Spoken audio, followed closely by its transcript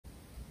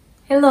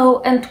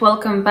Hello and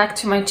welcome back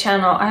to my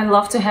channel. I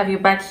love to have you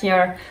back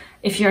here.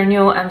 If you're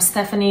new, I'm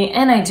Stephanie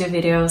and I do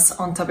videos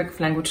on topic of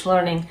language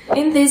learning.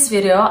 In this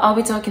video, I'll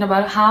be talking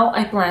about how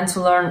I plan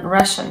to learn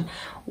Russian.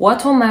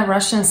 What will my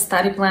Russian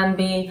study plan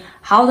be?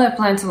 How do I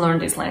plan to learn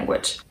this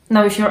language?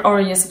 Now, if you're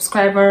already a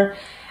subscriber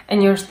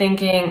and you're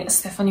thinking,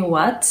 Stephanie,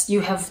 what?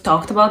 You have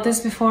talked about this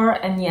before?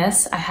 And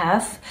yes, I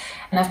have.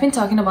 And I've been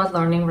talking about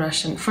learning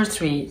Russian for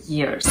 3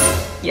 years.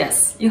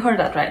 Yes, you heard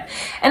that right.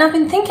 And I've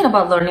been thinking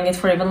about learning it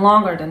for even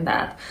longer than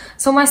that.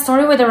 So my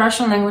story with the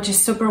Russian language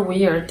is super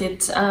weird.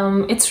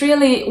 It's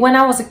really, when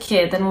I was a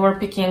kid and we were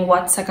picking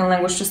what second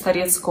language to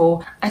study at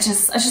school, I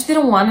just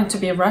didn't want it to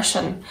be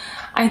Russian.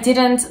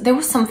 There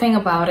was something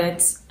about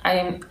it.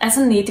 As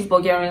a native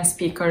Bulgarian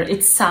speaker,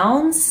 it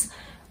sounds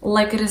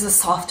like it is a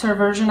softer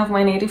version of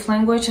my native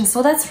language, and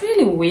so that's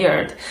really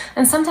weird.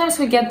 And sometimes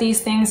we get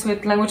these things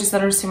with languages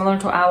that are similar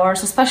to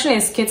ours, especially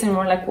as kids, and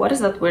we're like, what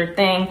is that weird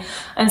thing?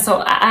 And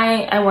so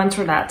I went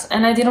through that,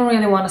 and I didn't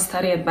really want to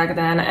study it back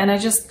then, and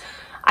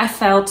I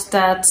felt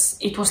that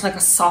it was like a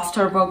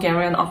softer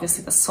Bulgarian.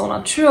 Obviously that's so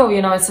not true,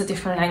 you know, it's a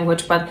different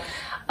language, but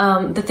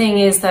the thing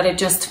is that it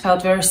just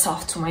felt very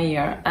soft to my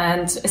ear,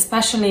 and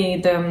especially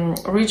the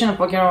region of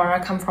Bulgaria where I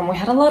come from, we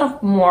had a lot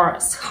of more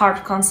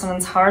hard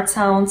consonants, hard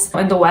sounds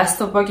in the west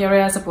of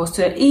Bulgaria as opposed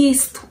to the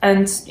east.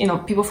 And you know,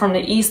 people from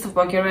the east of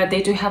Bulgaria,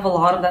 they do have a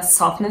lot of that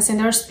softness in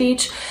their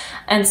speech,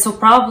 and so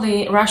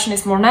probably Russian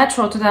is more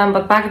natural to them.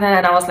 But back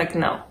then I was like,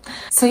 no.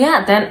 So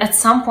yeah, then at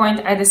some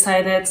point I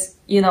decided,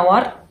 you know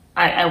what,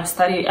 I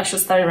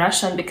should study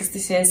Russian because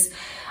this is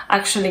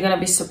actually gonna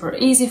be super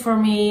easy for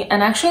me.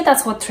 And actually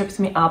that's what tripped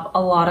me up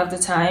a lot of the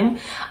time.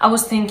 I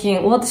was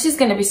thinking, well, this is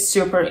gonna be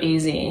super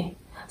easy,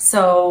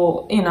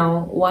 so you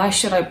know, why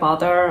should I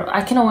bother?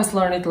 I can always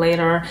learn it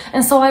later.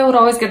 And so I would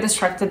always get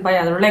distracted by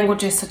other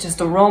languages, such as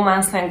the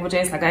Romance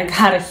languages. Like, I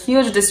got a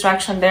huge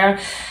distraction there.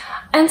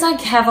 And I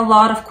have a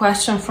lot of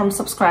questions from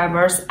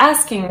subscribers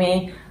asking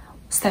me,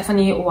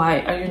 Stephanie,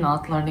 why are you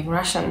not learning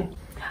Russian?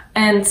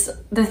 And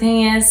the thing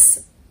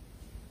is,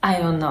 I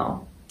don't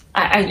know.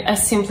 I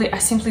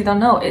simply don't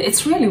know.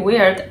 It's really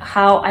weird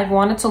how I've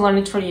wanted to learn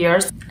it for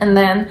years, and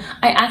then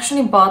I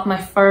actually bought my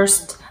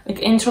first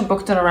intro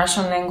book to the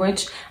Russian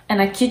language,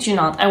 and I kid you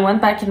not, I went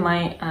back in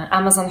my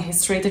Amazon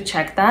history to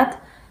check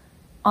that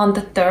on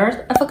the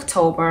 3rd of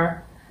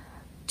October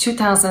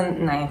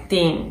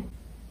 2019.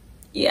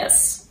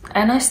 Yes,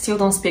 and I still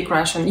don't speak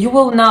Russian. You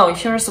will know,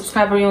 if you're a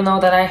subscriber, you'll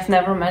know that I've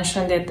never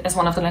mentioned it as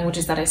one of the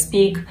languages that I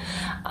speak.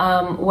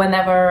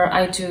 Whenever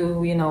I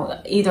do, you know,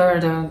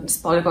 either the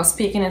Polyglot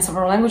speaking in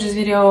several languages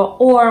video,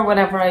 or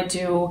whenever I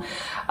do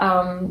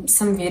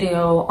some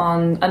video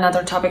on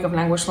another topic of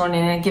language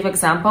learning and I give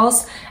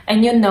examples,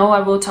 and you know,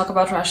 I will talk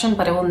about Russian,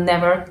 but I will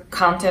never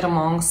count it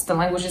amongst the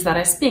languages that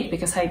I speak,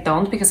 because I've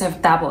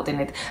dabbled in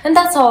it. And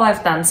that's all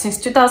I've done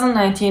since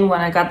 2019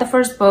 when I got the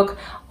first book.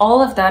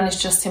 All I've done is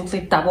just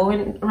simply dabble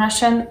in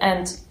Russian,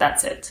 and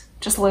that's it.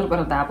 Just a little bit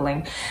of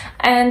dabbling.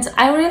 And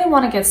I really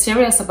want to get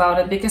serious about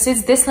it, because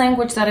it's this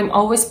language that I'm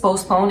always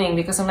postponing,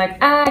 because I'm like,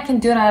 I can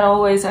do that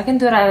always. I can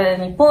do that at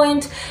any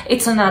point.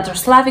 It's another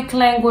Slavic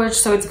language,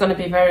 so it's going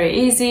to be very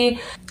easy.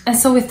 And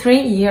so with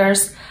 3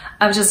 years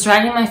of just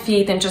dragging my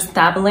feet and just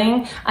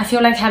dabbling, I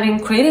feel like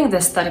creating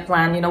this study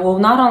plan, you know, will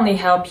not only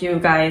help you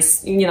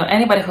guys, you know,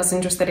 anybody who's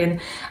interested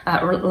in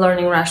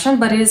learning Russian,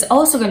 but it is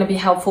also going to be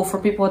helpful for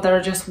people that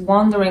are just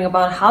wondering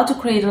about how to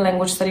create a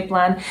language study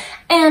plan.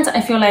 And I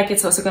feel like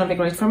it's also going to be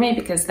great for me,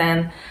 because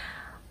then,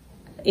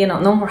 you know,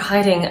 no more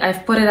hiding.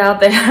 I've put it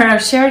out there,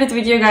 I've shared it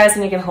with you guys,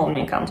 and you can hold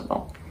me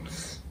accountable.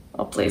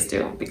 Oh, please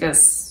do,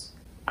 because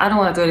I don't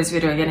want to do this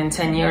video again in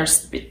 10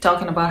 years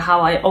talking about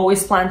how I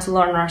always planned to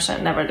learn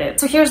Russian, never did.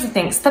 So here's the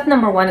thing, step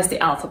number 1 is the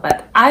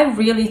alphabet. I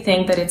really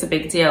think that it's a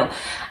big deal.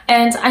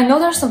 And I know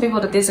there's some people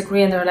that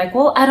disagree, and they're like,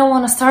 well, I don't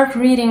want to start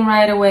reading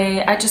right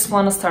away. I just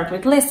want to start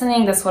with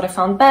listening. That's what I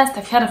found best.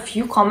 I've had a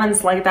few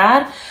comments like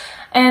that.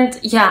 And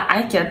yeah,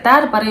 I get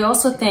that, but I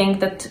also think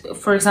that,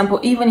 for example,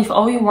 even if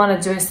all you want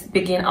to do is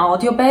begin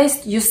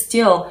audio-based, you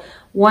still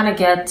want to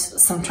get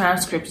some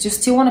transcripts. You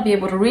still want to be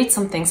able to read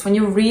some things. When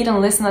you read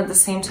and listen at the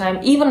same time,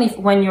 even if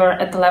when you're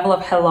at the level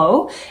of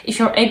hello, if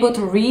you're able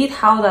to read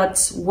how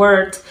that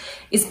word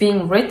is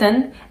being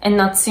written and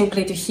not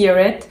simply to hear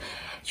it,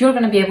 you're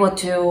going to be able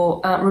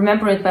to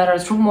remember it better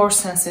through more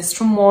senses,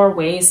 through more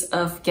ways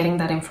of getting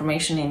that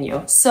information in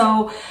you.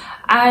 So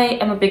I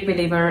am a big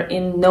believer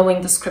in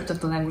knowing the script of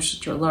the language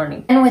that you're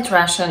learning. And with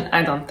Russian,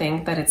 I don't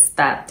think that it's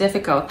that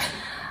difficult.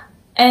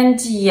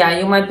 And yeah,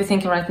 you might be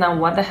thinking right now,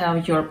 what the hell,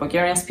 you're a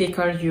Bulgarian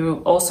speaker,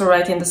 you also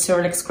write in the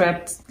Cyrillic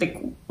script, like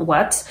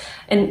what?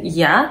 And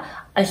yeah,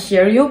 I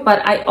hear you,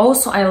 but I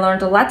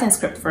learned a Latin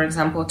script, for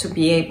example, to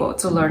be able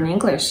to learn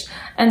English.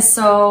 And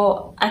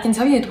so I can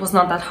tell you it was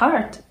not that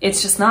hard.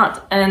 It's just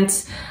not. And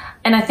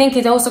And I think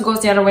it also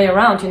goes the other way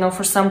around, you know,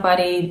 for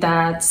somebody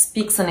that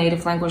speaks a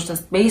native language that's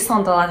based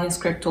on the Latin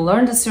script to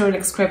learn the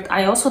Cyrillic script,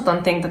 I also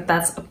don't think that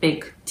that's a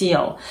big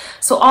deal.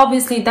 So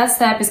obviously that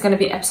step is going to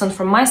be absent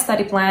from my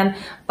study plan,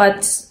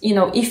 but, you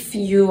know, if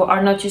you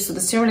are not used to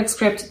the Cyrillic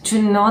script,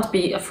 do not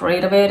be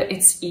afraid of it.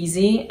 It's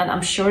easy, and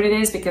I'm sure it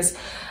is, because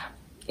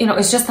you know,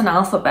 it's just an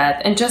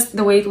alphabet, and just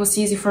the way it was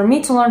easy for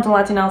me to learn the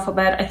Latin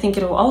alphabet, I think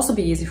it will also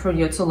be easy for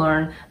you to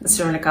learn the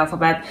Cyrillic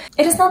alphabet.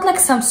 It is not like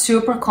some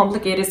super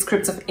complicated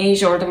scripts of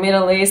Asia or the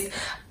Middle East.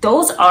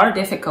 Those are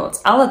difficult,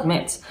 I'll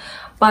admit.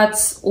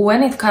 But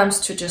when it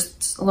comes to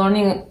just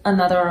learning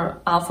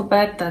another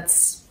alphabet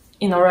that's,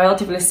 you know,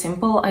 relatively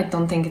simple, I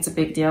don't think it's a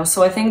big deal.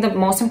 So I think the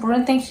most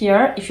important thing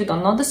here, if you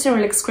don't know the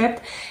Cyrillic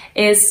script,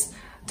 is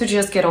to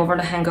just get over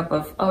the hang-up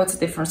of, oh, it's a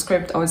different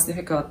script, oh, it's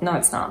difficult. No,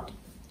 it's not.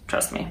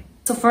 Trust me.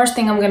 So first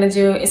thing I'm going to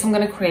do is I'm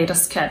going to create a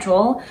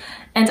schedule,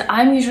 and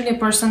I'm usually a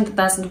person that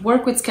doesn't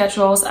work with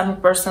schedules. I'm a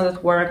person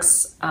that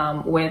works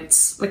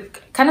with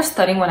like kind of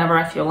studying whenever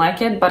I feel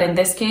like it, but in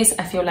this case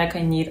I feel like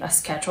I need a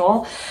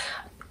schedule.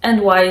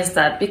 And why is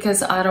that?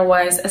 Because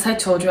otherwise, as I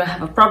told you, I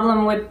have a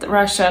problem with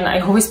Russian.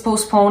 I always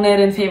postpone it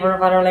in favor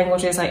of other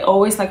languages. I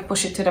always like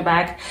push it to the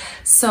back.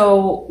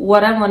 So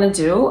what I want to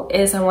do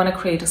is I want to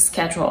create a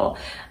schedule,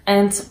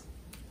 and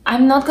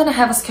I'm not going to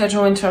have a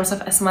schedule in terms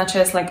of as much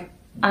as like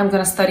I'm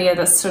going to study at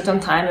a certain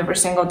time every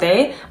single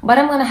day, but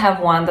I'm going to have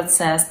one that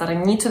says that I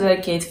need to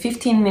dedicate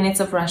 15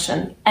 minutes of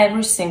Russian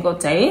every single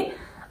day,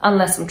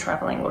 unless I'm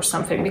traveling or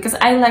something, because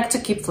I like to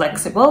keep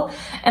flexible,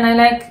 and I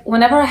like,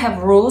 whenever I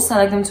have rules, I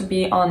like them to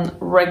be on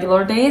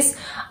regular days.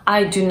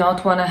 I do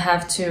not want to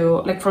have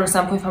to, like, for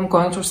example, if I'm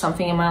going through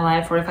something in my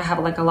life, or if I have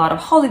like a lot of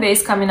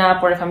holidays coming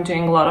up, or if I'm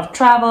doing a lot of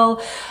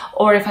travel,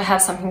 or if I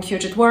have something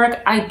huge at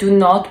work, I do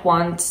not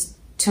want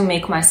to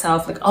make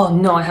myself like, oh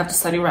no, I have to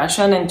study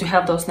Russian, and to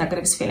have those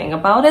negatives feeling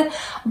about it.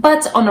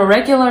 But on a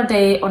regular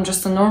day, on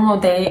just a normal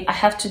day, I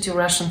have to do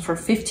Russian for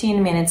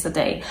 15 minutes a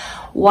day.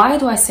 Why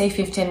do I say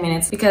 15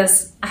 minutes?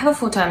 Because I have a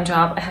full-time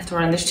job, I have to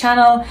run this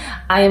channel,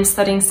 I am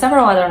studying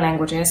several other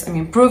languages, I'm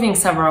improving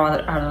several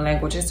other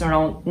languages. They're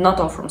not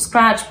all from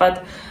scratch,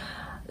 but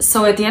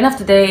so at the end of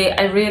the day,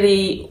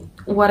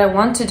 what I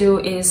want to do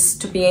is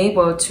to be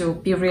able to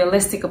be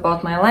realistic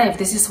about my life.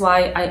 This is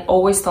why I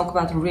always talk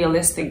about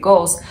realistic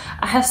goals.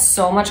 I have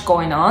so much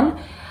going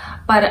on,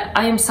 but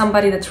I am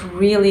somebody that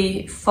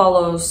really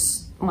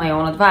follows my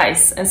own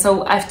advice. And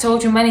so I've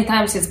told you many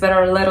times it's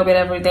better a little bit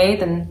every day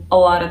than a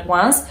lot at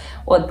once.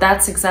 Well,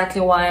 that's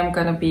exactly why I'm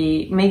gonna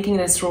be making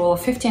this rule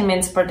of 15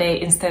 minutes per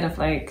day instead of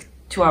like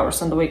 2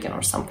 hours on the weekend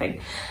or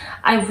something.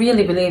 I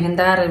really believe in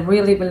that. I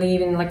really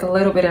believe in like a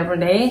little bit every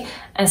day.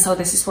 And so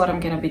this is what I'm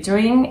going to be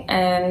doing.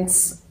 And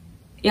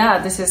yeah,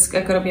 this is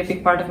going to be a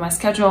big part of my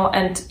schedule.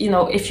 And, you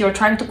know, if you're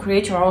trying to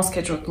create your own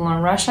schedule to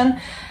learn Russian,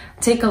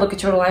 take a look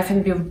at your life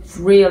and be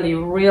really,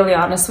 really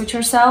honest with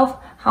yourself.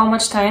 How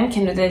much time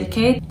can you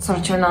dedicate so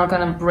that you're not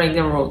going to break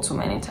the rule too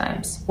many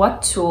times?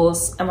 What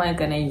tools am I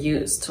going to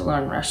use to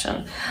learn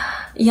Russian?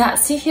 Yeah,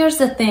 see, here's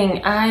the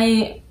thing.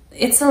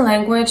 It's a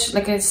language,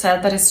 like I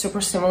said, that is super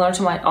similar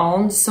to my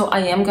own, so I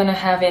am gonna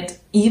have it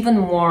even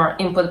more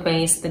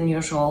input-based than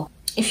usual.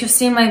 If you've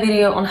seen my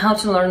video on how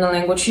to learn a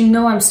language, you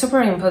know I'm super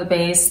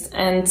input-based,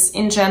 and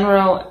in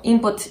general,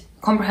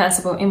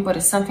 comprehensible input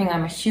is something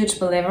I'm a huge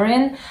believer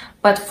in,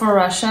 but for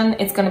Russian,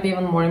 it's gonna be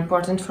even more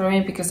important for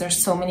me because there's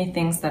so many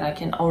things that I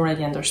can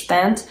already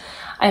understand.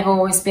 I've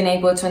always been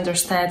able to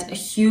understand a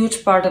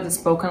huge part of the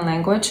spoken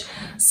language,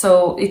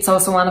 so it's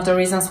also one of the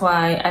reasons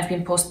why I've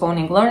been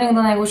postponing learning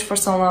the language for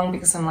so long,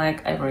 because I'm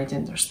like, I already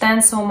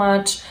understand so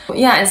much.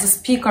 Yeah, as a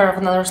speaker of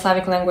another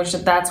Slavic language,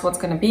 that's what's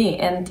gonna be.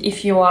 And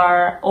if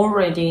you're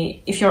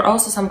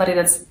also somebody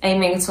that's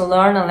aiming to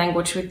learn a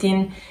language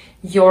within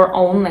your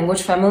own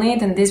language family,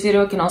 then this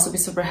video can also be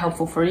super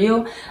helpful for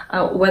you,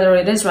 whether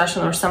it is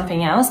Russian or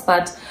something else.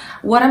 But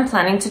what I'm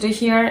planning to do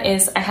here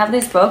is I have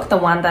this book, the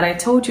one that I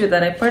told you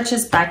that I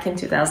purchased back in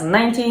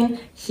 2019.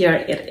 Here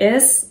it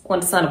is. Well,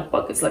 it's not a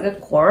book, it's like a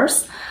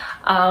course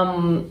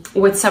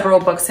with several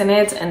books in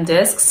it and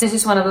discs. This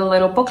is one of the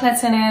little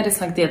booklets in it.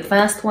 It's like the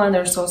advanced one.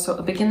 There's also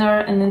a beginner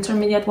and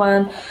intermediate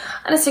one.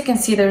 And as you can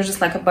see, there's just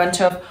like a bunch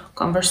of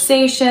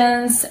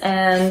conversations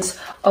and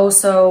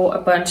also a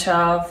bunch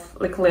of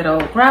like little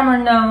grammar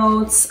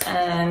notes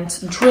and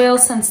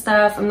drills and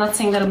stuff. I'm not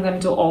saying that I'm going to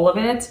do all of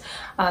it.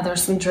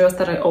 There's some drills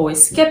that I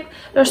always skip.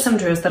 There's some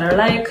drills that I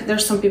like.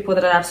 There's some people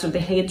that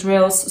absolutely hate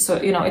drills.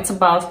 So, you know, it's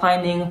about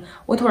finding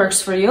what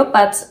works for you.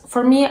 But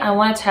for me, I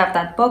wanted to have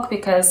that book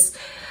because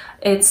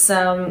it's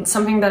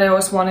something that I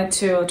always wanted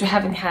to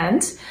have in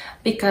hand,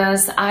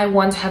 because I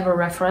want to have a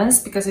reference,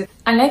 because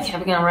I like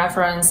having a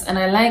reference and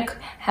I like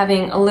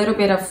having a little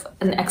bit of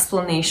an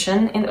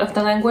explanation of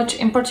the language,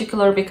 in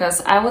particular because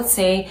I would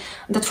say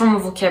that from a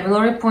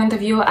vocabulary point of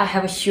view, I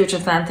have a huge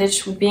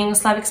advantage with being a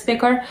Slavic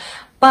speaker.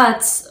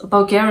 But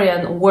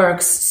Bulgarian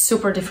works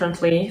super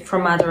differently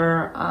from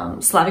other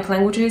Slavic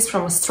languages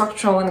from a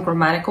structural and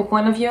grammatical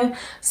point of view.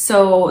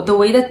 So the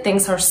way that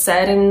things are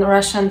said in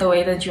Russian, the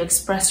way that you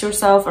express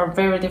yourself are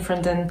very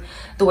different than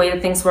the way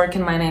that things work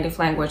in my native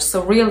language.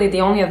 So really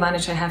the only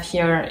advantage I have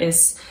here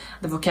is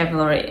the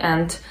vocabulary,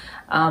 and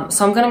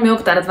so I'm gonna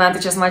milk that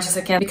advantage as much as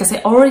I can, because I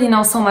already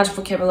know so much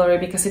vocabulary,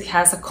 because it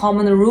has a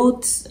common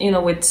root, you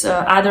know, with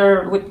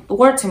with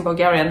words in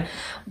Bulgarian.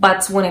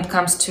 But when it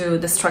comes to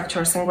the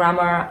structures and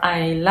grammar,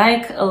 I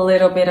like a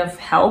little bit of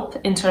help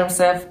in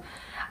terms of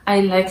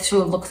I like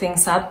to look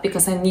things up,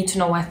 because I need to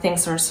know why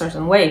things are a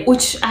certain way.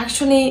 Which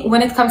actually,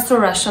 when it comes to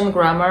Russian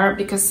grammar,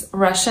 because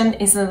Russian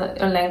is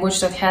a language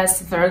that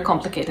has very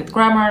complicated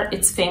grammar,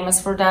 it's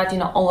famous for that, you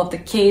know, all of the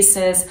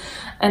cases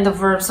and the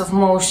verbs of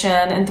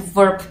motion and the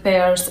verb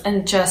pairs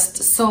and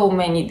just so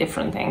many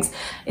different things.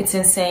 It's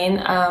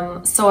insane.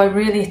 So I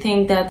really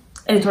think that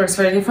it works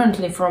very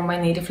differently from my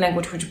native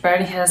language, which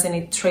barely has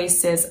any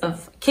traces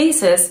of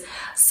cases.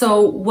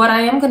 So what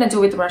I am going to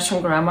do with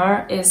Russian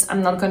grammar is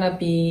I'm not going to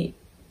be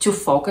too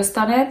focused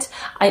on it.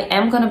 I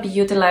am going to be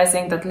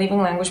utilizing that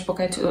living language book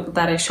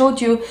that I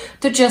showed you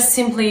to just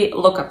simply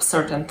look up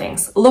certain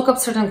things, look up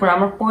certain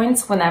grammar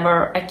points whenever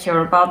I care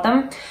about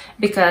them,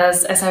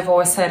 because as I've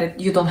always said,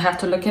 you don't have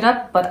to look it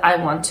up, but I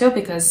want to,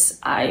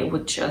 because I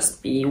would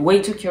just be way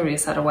too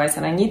curious otherwise,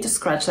 and I need to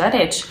scratch that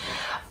itch.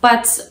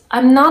 But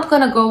I'm not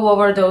going to go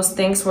over those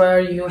things where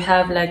you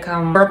have like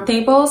verb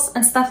tables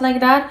and stuff like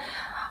that,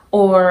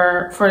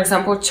 or for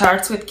example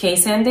charts with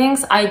case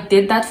endings. I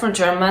did that for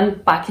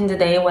German back in the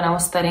day when I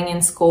was studying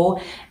in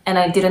school, and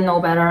I didn't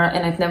know better,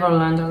 and I've never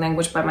learned the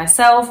language by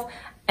myself,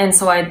 and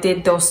so I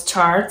did those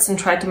charts and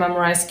tried to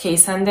memorize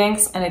case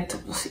endings, and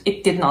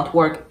it did not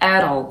work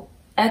at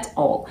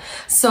all.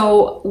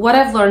 So what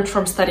I've learned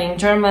from studying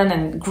German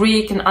and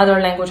Greek and other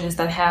languages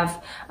that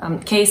have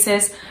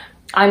cases,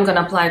 I'm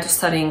gonna apply to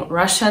studying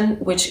Russian,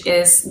 which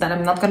is that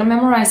I'm not gonna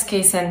memorize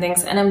case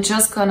endings, and I'm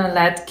just gonna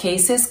let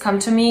cases come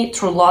to me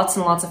through lots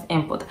and lots of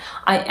input.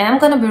 I am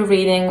gonna be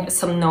reading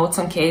some notes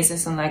on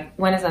cases and like,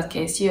 when is that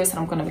case used? And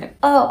I'm gonna be like,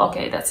 oh,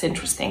 okay, that's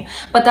interesting.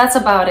 But that's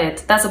about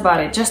it. That's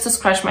about it. Just to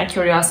scratch my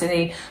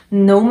curiosity.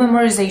 No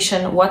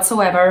memorization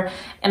whatsoever.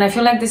 And I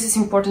feel like this is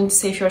important to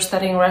say if you're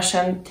studying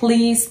Russian.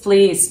 Please,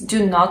 please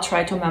do not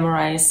try to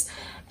memorize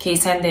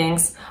case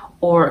endings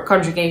or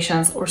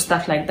conjugations or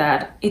stuff like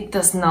that. It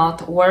does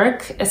not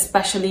work,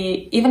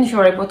 especially even if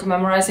you're able to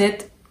memorize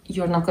it,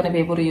 you're not going to be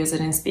able to use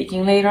it in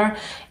speaking later.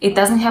 It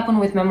doesn't happen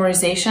with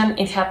memorization,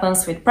 it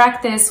happens with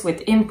practice,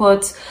 with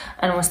input,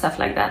 and with stuff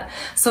like that.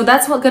 So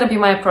that's what going to be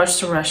my approach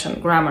to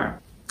Russian grammar.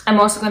 I'm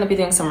also going to be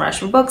doing some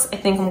Russian books. I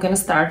think I'm going to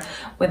start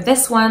with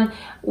this one,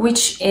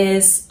 which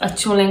is a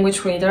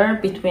two-language reader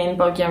between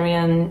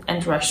Bulgarian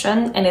and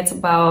Russian, and it's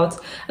about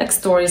like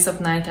stories of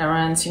knight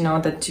errants, you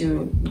know, that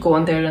you go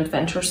on their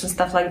adventures and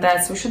stuff like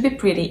that, so it should be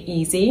pretty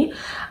easy.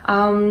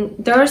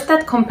 There's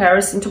that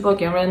comparison to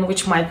Bulgarian,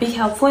 which might be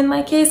helpful in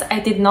my case. I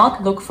did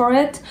not look for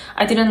it.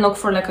 I didn't look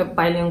for like a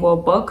bilingual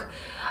book.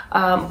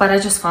 But I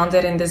just found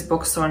it in this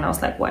bookstore and I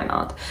was like, why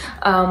not?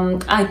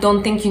 I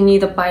don't think you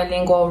need a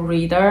bilingual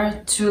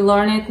reader to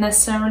learn it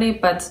necessarily,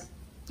 but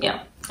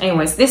yeah.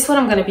 Anyways, this one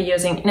I'm going to be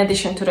using in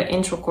addition to the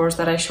intro course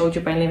that I showed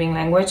you by Living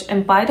Language.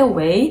 And by the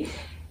way,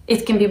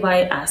 it can be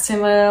by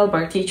ASML,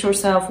 by Teach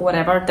Yourself,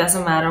 whatever,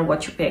 doesn't matter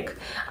what you pick.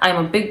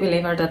 I'm a big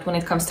believer that when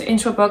it comes to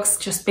intro books,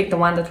 just pick the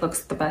one that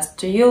looks the best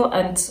to you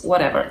and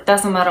whatever.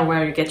 Doesn't matter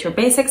where you get your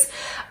basics.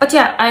 But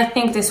yeah, I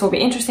think this will be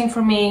interesting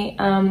for me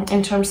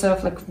in terms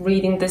of like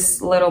reading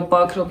this little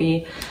book. It'll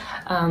be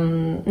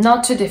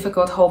not too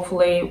difficult,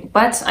 hopefully,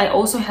 but I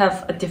also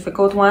have a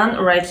difficult one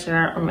right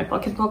here on my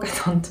pocketbook.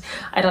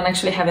 I don't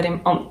actually have it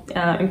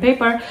in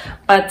paper,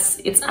 but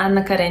it's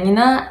Anna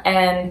Karenina,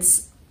 and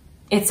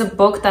it's a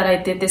book that I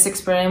did this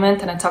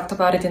experiment and I talked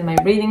about it in my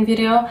reading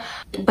video.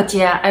 But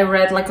yeah, I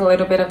read like a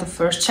little bit of the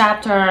first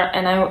chapter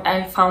and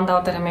I found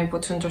out that I'm able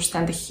to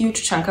understand a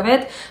huge chunk of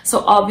it. So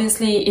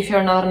obviously, if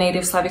you're not a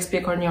native Slavic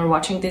speaker and you're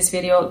watching this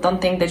video,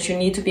 don't think that you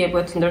need to be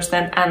able to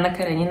understand Anna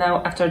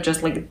Karenina after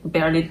just like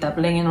barely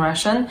dabbling in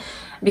Russian,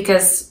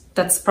 because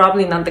that's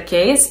probably not the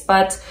case.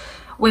 But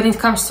when it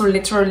comes to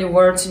literally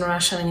words in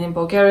Russian and in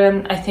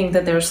Bulgarian, I think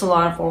that there's a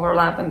lot of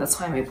overlap, and that's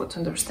why I'm able to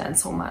understand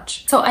so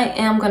much. So I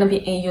am going to be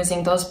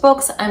using those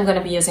books. I'm going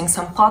to be using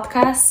some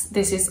podcasts.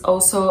 This is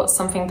also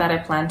something that I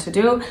plan to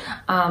do.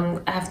 I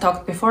have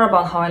talked before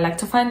about how I like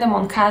to find them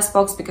on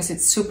Castbox because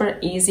it's super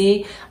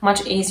easy,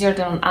 much easier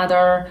than on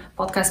other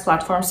podcast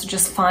platforms to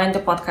just find the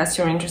podcast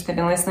you're interested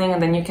in listening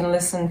and then you can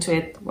listen to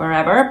it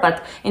wherever.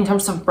 But in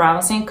terms of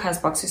browsing,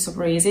 Castbox is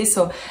super easy.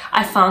 So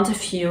I found a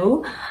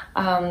few.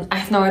 I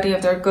have no idea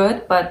if they're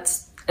good, but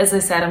as I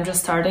said, I'm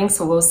just starting,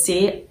 so we'll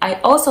see. I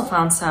also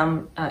found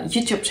some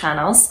YouTube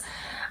channels.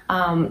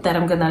 that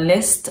I'm gonna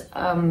list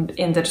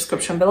in the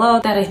description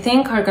below that I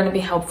think are gonna be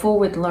helpful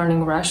with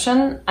learning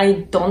Russian.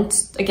 I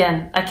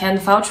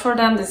can't vouch for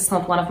them. This is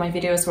not one of my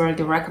videos where I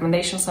do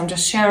recommendations. I'm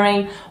just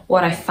sharing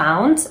what I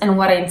found and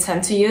what I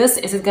intend to use.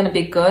 Is it gonna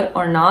be good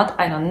or not?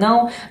 I don't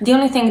know. The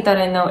only thing that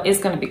I know is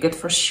gonna be good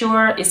for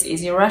sure is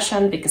Easy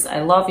Russian, because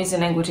I love easy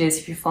languages.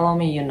 If you follow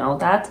me, you know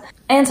that.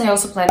 And I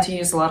also plan to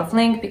use a lot of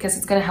link because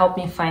it's gonna help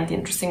me find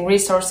interesting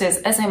resources.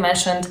 As I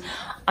mentioned,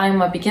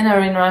 I'm a beginner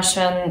in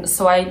Russian,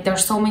 so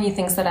there's so many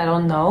things that I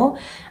don't know.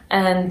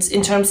 And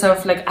in terms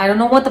of like, I don't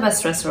know what the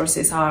best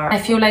resources are. I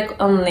feel like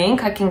on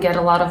Link, I can get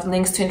a lot of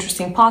links to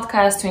interesting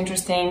podcasts, to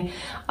interesting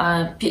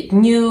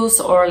news,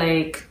 or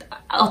like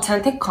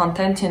authentic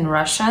content in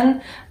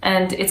Russian,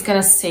 and it's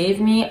gonna save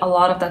me a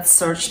lot of that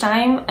search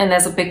time. And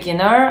as a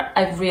beginner,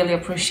 I really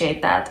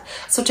appreciate that.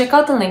 So check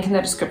out the link in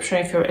the description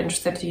if you're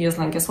interested to use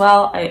Link as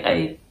well.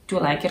 I do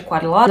like it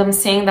quite a lot. I'm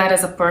saying that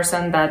as a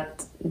person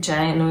that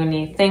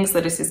genuinely thinks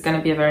that this is going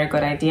to be a very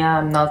good idea.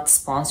 I'm not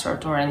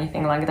sponsored or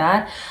anything like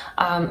that.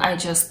 I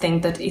just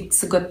think that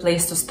it's a good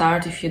place to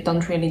start if you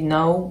don't really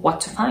know what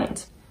to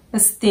find.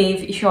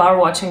 Steve, if you are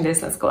watching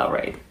this, let's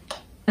collaborate.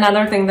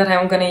 Another thing that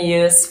I'm going to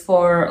use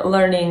for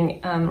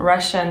learning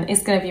Russian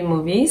is going to be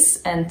movies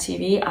and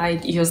TV. I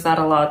use that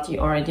a lot. You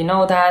already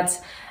know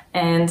that.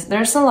 And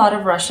there's a lot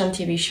of Russian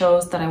TV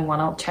shows that I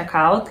want to check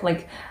out,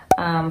 like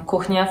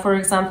Kuchnia, for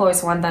example,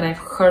 is one that I've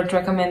heard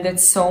recommended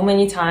so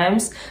many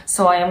times,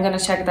 so I am gonna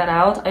check that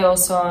out. I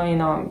also, you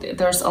know,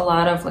 there's a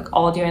lot of like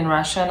audio in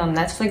Russian on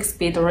Netflix,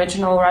 be it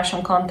original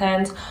Russian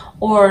content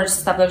or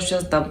stuff that's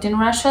just dubbed in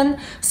Russian.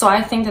 So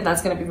I think that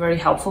that's gonna be very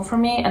helpful for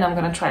me, and I'm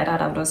gonna try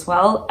that out as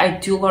well. I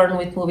do learn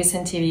with movies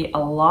and TV a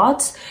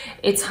lot.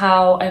 It's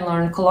how I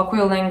learn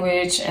colloquial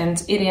language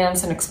and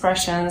idioms and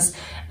expressions,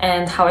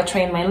 and how I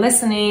train my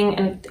listening,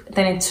 and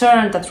then in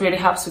turn that really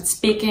helps with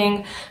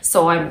speaking.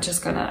 So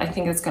I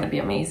think it's gonna be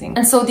amazing.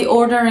 And so the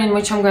order in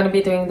which I'm gonna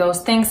be doing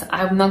those things,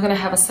 I'm not gonna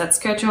have a set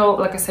schedule.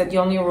 Like I said, you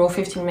only rule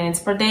 15 minutes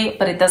per day,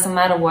 but it doesn't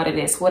matter what it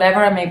is,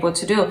 whatever I'm able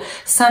to do.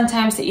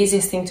 Sometimes the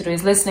easiest thing to do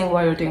is listening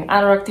while you're doing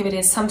other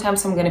activities.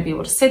 Sometimes I'm gonna be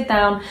able to sit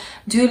down,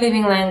 do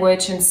living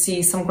language and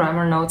see some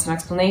grammar notes and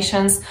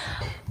explanations.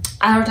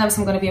 Other times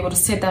I'm gonna be able to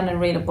sit down and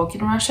read a book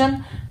in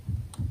Russian.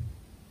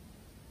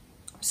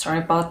 Sorry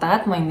about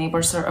that, my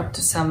neighbors are up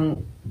to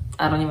some,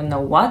 I don't even know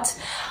what.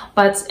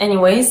 But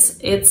anyways,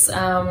 it's,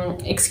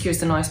 excuse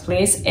the noise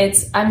please,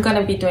 I'm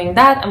gonna be doing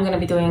that. I'm gonna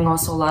be doing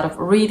also a lot of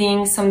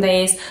reading some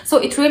days. So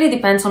it really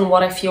depends on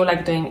what I feel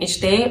like doing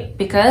each day,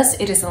 because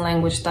it is a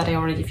language that I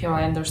already feel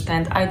I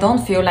understand. I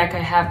don't feel like I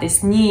have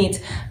this need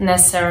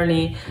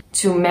necessarily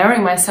to marry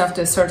myself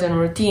to a certain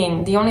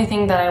routine. The only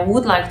thing that I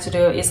would like to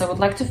do is I would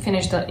like to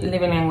finish the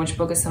living language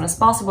book as soon as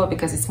possible,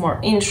 because it's more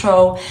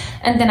intro,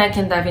 and then I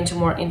can dive into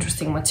more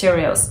interesting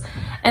materials.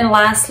 And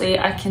lastly,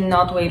 I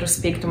cannot wait to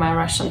speak to my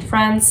Russian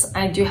friends.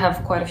 I do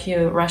have quite a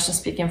few Russian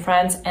speaking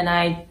friends, and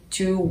I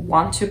do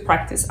want to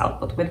practice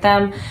output with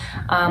them,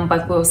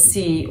 but we'll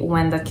see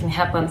when that can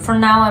happen. For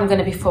now, I'm going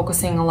to be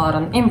focusing a lot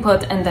on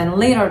input, and then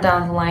later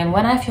down the line,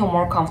 when I feel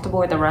more comfortable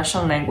with the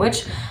Russian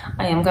language,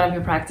 I am going to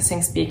be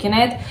practicing speaking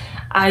it.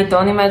 I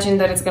don't imagine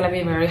that it's going to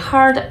be very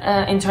hard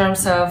in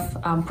terms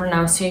of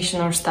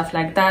pronunciation or stuff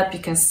like that,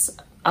 because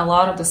a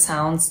lot of the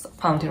sounds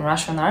found in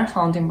Russian are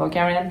found in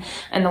Bulgarian,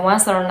 and the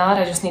ones that are not,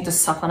 I just need to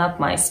soften up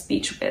my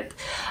speech a bit.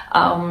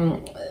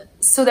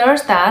 So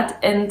there's that,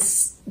 and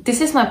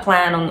this is my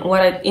plan on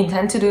what I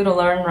intend to do to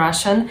learn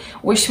Russian.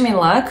 Wish me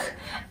luck,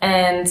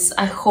 and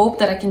I hope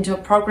that I can do a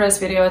progress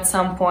video at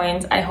some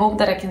point. I hope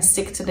that I can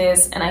stick to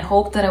this, and I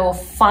hope that I will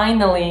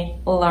finally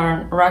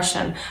learn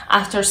Russian.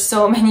 After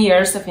so many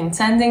years of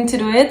intending to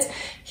do it,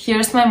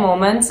 here's my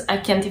moment. I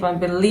can't even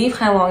believe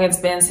how long it's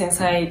been since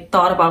I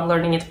thought about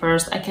learning it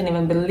first. I can't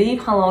even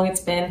believe how long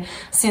it's been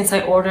since I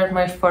ordered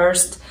my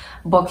first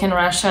book in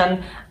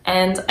Russian,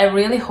 and I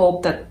really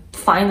hope that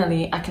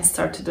finally I can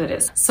start to do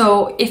this.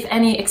 So if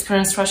any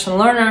experienced Russian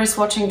learner is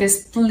watching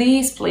this,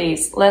 please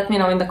let me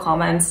know in the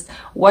comments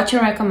what you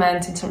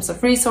recommend in terms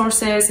of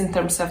resources, in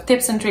terms of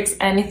tips and tricks,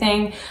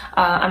 anything.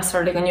 I'm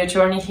starting a new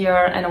journey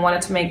here, and I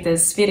wanted to make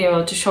this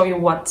video to show you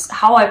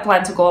how I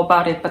plan to go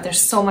about it, but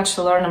there's so much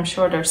to learn. I'm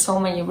sure there's so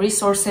many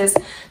resources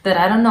that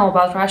I don't know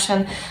about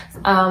Russian.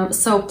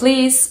 So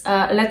please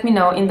let me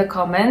know in the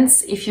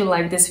comments if you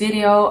like this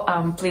video.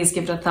 Please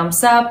give it a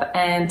thumbs up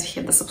and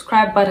hit the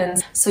subscribe button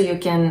so you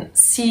can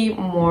see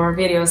more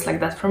videos like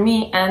that from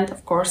me, and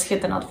of course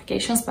hit the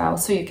notifications bell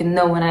so you can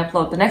know when I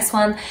upload the next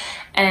one.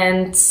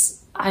 And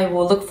I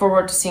will look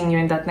forward to seeing you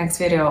in that next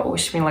video.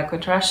 Wish me luck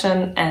with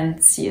Russian,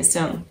 and see you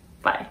soon.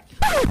 Bye.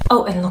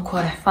 Oh, and look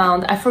what I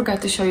found. I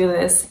forgot to show you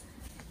this.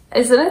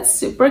 Isn't it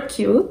super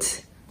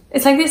cute?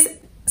 It's like this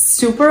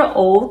super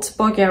old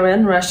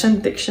Bulgarian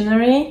Russian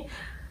dictionary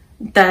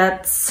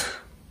that's,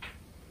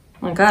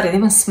 oh my god, it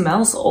even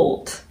smells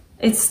old.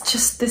 It's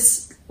just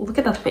this. Look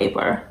at that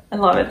paper. I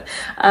love it.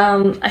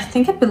 I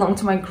think it belonged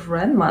to my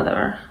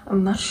grandmother.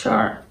 I'm not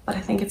sure, but I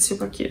think it's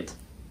super cute.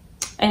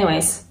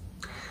 Anyways,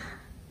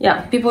 yeah,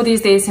 people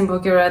these days in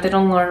Bulgaria, they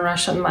don't learn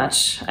Russian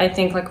much. I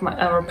think like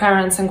our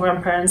parents and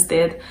grandparents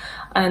did,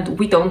 and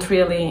we don't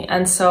really.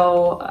 And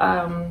so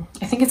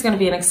I think it's going to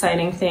be an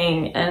exciting thing.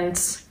 And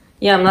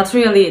yeah, I'm not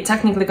really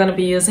technically going to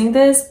be using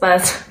this,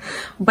 but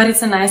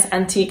it's a nice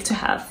antique to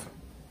have.